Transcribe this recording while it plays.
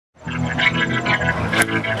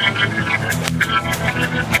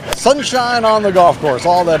Sunshine on the golf course,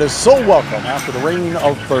 all that is so welcome after the rain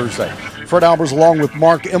of Thursday. Fred Albers along with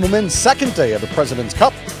Mark Immelman, second day of the President's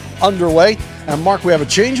Cup underway. And Mark, we have a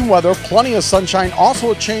change in weather, plenty of sunshine,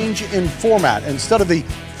 also a change in format. Instead of the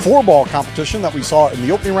four-ball competition that we saw in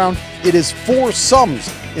the opening round, it is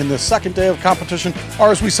foursomes in the second day of competition,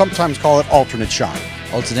 or as we sometimes call it, alternate shot.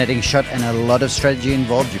 Alternating shot and a lot of strategy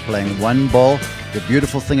involved. You're playing one ball. The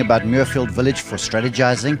beautiful thing about Muirfield Village for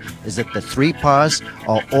strategizing is that the three pars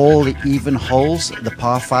are all the even holes. The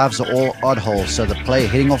par fives are all odd holes. So the player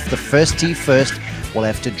hitting off the first tee first will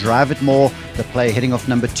have to drive it more. The player hitting off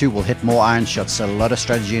number two will hit more iron shots. So a lot of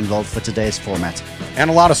strategy involved for today's format. And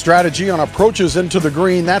a lot of strategy on approaches into the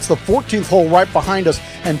green. That's the 14th hole right behind us.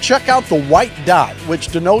 And check out the white dot, which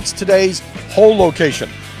denotes today's hole location.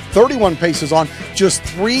 31 paces on, just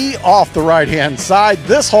 3 off the right-hand side.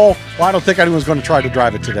 This hole, well, I don't think anyone's going to try to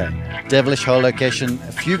drive it today. Devilish hole location.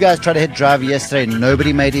 A few guys tried to hit driver yesterday.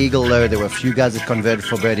 Nobody made eagle though. There were a few guys that converted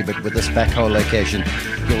for birdie, but with this back hole location,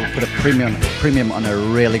 you'll put a premium on a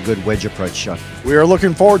really good wedge approach shot. We are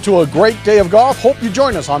looking forward to a great day of golf. Hope you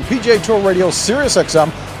join us on PGA Tour Radio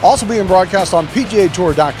SiriusXM, also being broadcast on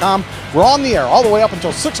PGATour.com. We're on the air all the way up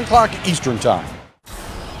until 6 o'clock Eastern Time.